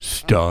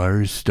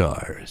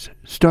Stars,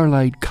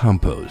 Starlight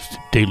Compost,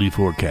 Daily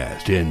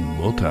Forecast, and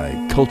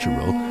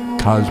Multicultural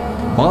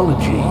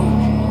Cosmology.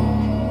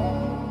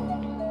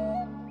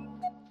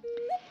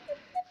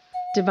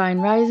 Divine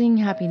Rising,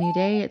 Happy New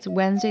Day. It's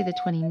Wednesday the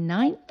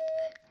 29th,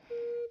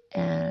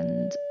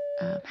 and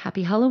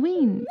Happy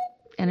Halloween.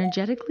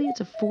 Energetically,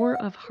 it's a 4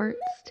 of Hearts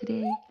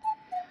today.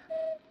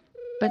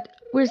 But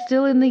we're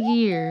still in the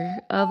year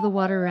of the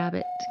water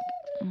rabbit.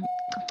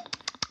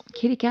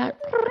 Kitty cat.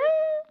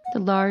 The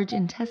large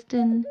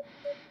intestine.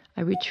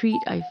 I retreat,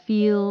 I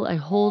feel, I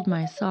hold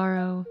my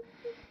sorrow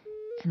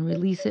and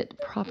release it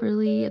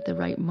properly at the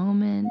right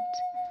moment.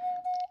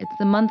 It's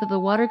the month of the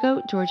water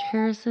goat, George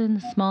Harrison,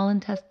 the small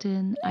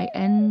intestine. I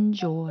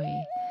enjoy.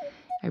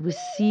 I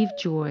receive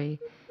joy.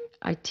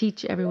 I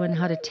teach everyone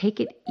how to take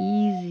it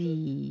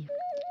easy.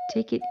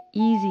 Take it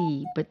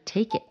easy, but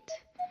take it.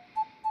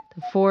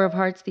 The 4 of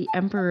Hearts, the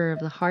Emperor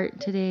of the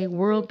Heart today,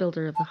 World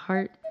Builder of the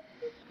Heart.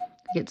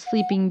 Get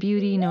Sleeping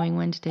Beauty, knowing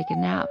when to take a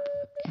nap,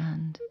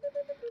 and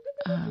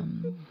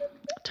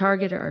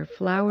target our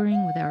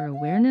flowering with our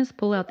awareness.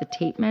 Pull out the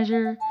tape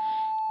measure,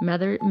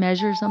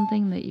 measure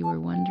something that you were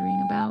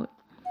wondering about,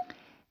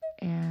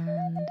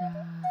 and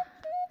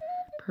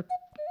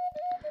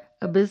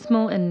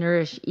abysmal and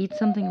nourish. Eat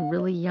something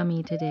really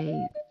yummy today.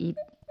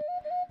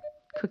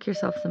 Cook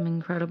yourself some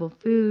incredible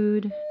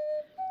food.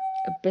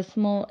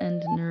 Abysmal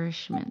and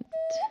nourishment.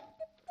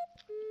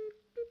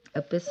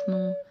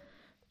 Abysmal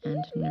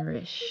and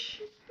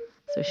nourish.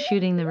 So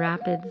shooting the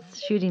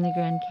rapids, shooting the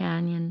Grand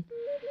Canyon,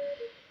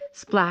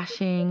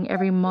 splashing,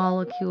 every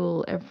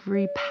molecule,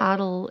 every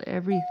paddle,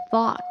 every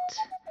thought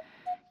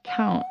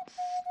counts.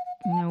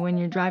 You know, when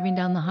you're driving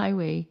down the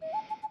highway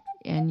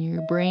and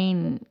your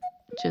brain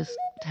just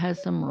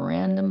has some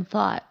random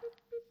thought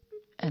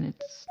and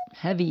it's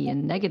heavy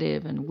and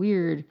negative and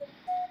weird,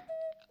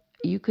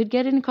 you could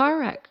get in a car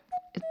wreck.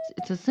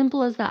 It's as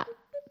simple as that.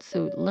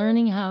 So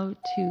learning how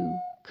to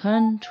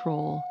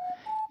control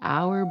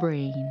our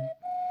brain,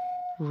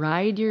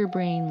 ride your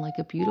brain like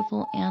a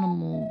beautiful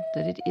animal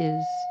that it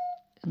is,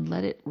 and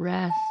let it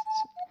rest.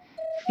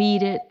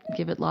 Feed it,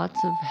 give it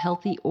lots of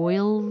healthy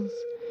oils.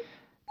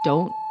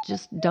 Don't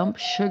just dump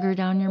sugar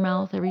down your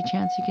mouth every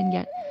chance you can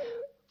get.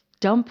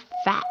 Dump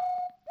fat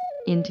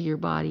into your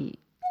body.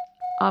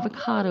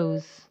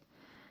 Avocados,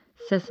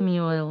 sesame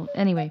oil.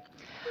 Anyway,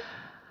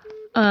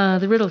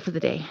 the riddle for the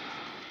day.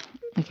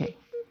 Okay.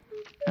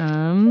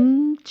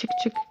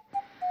 Chick.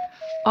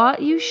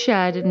 Ought you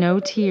shed no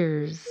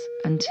tears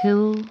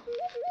until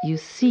you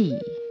see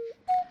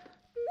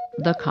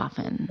the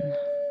coffin.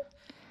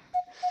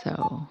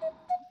 So,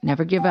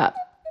 never give up.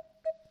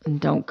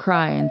 And don't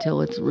cry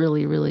until it's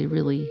really, really,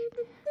 really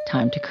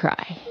time to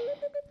cry.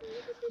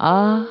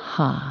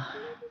 Aha.